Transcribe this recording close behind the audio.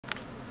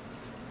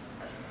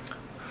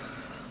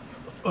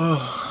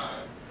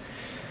Oh,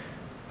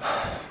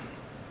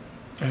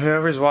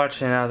 whoever's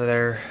watching out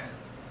there,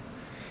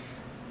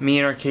 me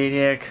and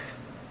Arcadiac,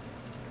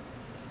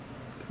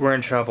 we're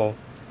in trouble.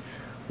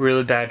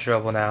 Really bad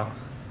trouble now.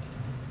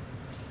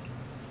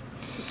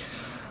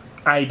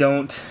 I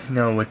don't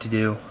know what to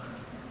do.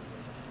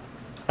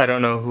 I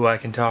don't know who I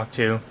can talk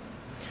to.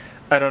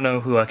 I don't know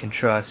who I can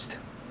trust.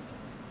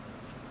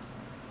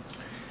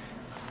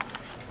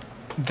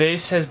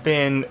 This has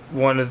been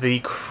one of the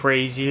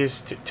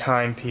craziest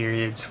time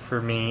periods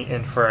for me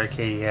and for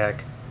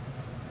Arcadiac.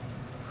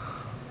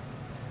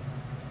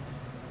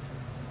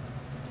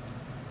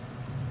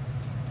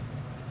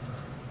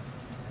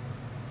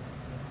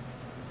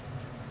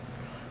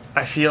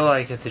 I feel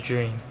like it's a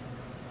dream.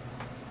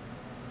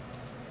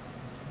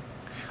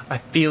 I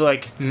feel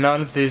like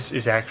none of this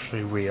is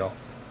actually real.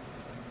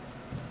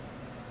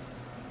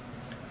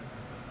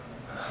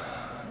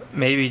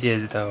 Maybe it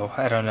is though,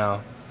 I don't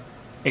know.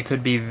 It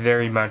could be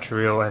very much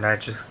real and I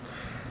just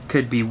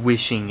could be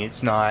wishing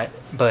it's not,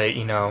 but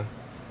you know,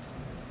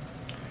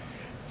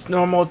 it's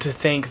normal to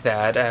think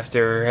that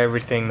after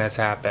everything that's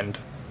happened.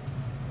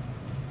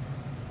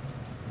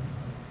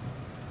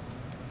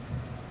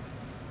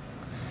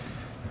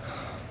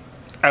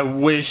 I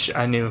wish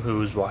I knew who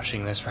was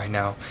watching this right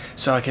now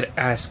so I could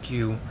ask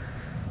you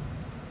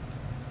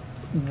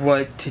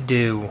what to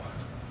do.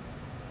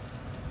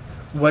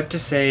 What to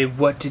say,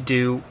 what to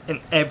do,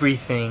 and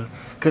everything,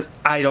 because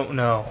I don't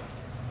know.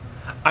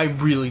 I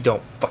really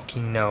don't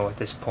fucking know at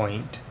this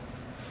point.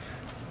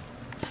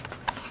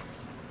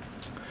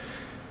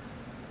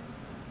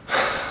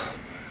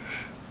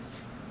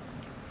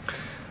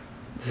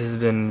 This has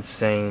been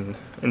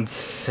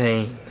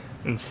insane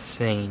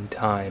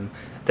time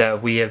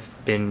that we have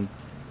been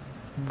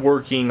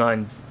working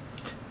on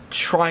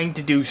trying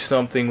to do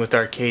something with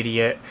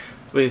Arcadia,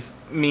 with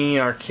me,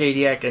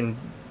 Arcadiac, and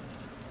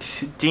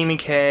Demon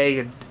K,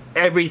 and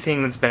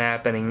everything that's been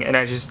happening, and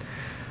I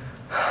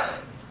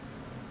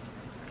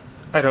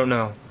don't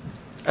know.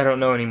 I don't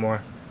know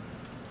anymore.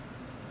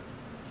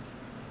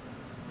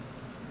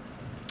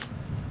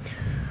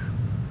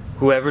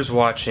 Whoever's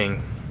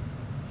watching,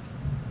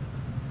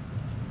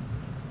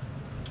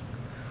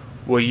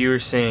 what you're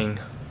seeing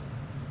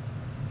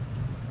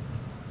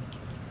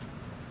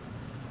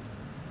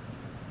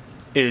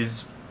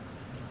is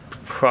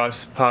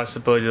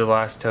possibly the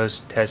last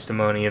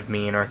testimony of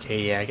me and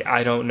Arcadiac.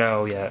 I don't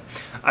know yet.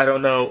 I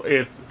don't know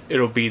if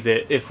it'll be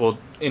if we'll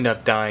end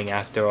up dying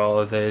after all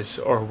of this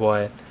or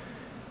what,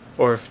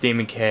 or if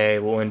Demon K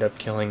will end up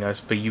killing us,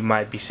 but you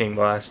might be seeing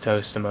the last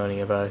testimony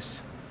of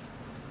us.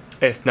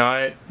 If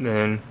not,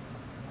 then,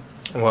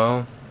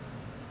 well,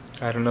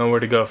 I don't know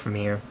where to go from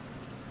here.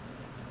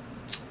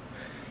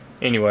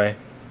 Anyway,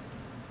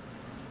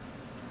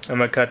 I'm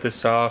gonna cut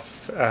this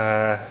off.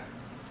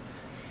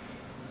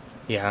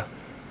 Yeah.